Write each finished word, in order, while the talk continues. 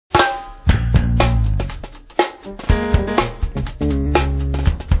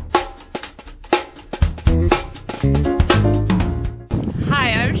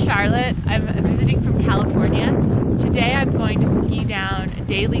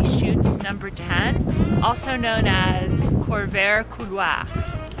Daly Chute number 10, also known as Corvair Couloir.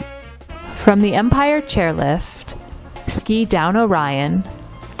 From the Empire chairlift, ski down Orion,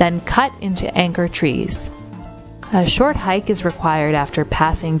 then cut into anchor trees. A short hike is required after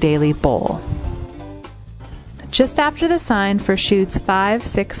passing Daly Bowl. Just after the sign for chutes 5,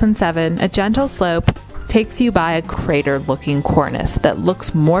 6, and 7, a gentle slope takes you by a crater-looking cornice that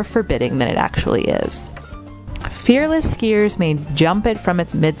looks more forbidding than it actually is. Fearless skiers may jump it from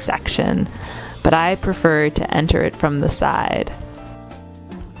its midsection, but I prefer to enter it from the side.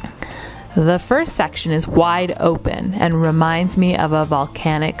 The first section is wide open and reminds me of a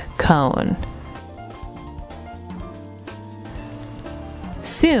volcanic cone.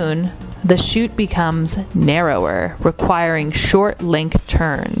 Soon, the chute becomes narrower, requiring short link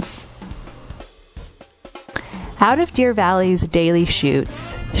turns. Out of Deer Valley's Daly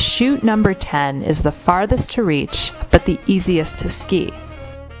Chutes, chute number 10 is the farthest to reach, but the easiest to ski.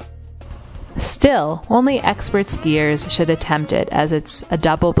 Still, only expert skiers should attempt it as it's a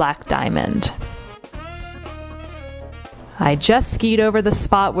double black diamond. I just skied over the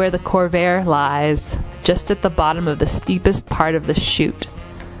spot where the Corvair lies, just at the bottom of the steepest part of the chute.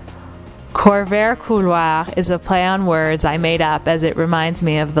 Corvair Couloir is a play on words I made up as it reminds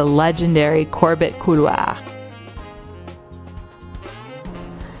me of the legendary Corbett Couloir.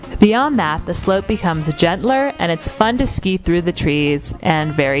 Beyond that, the slope becomes gentler and it's fun to ski through the trees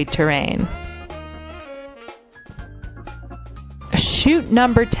and varied terrain. Chute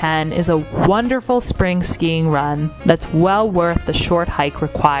number 10 is a wonderful spring skiing run that's well worth the short hike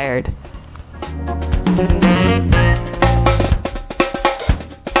required.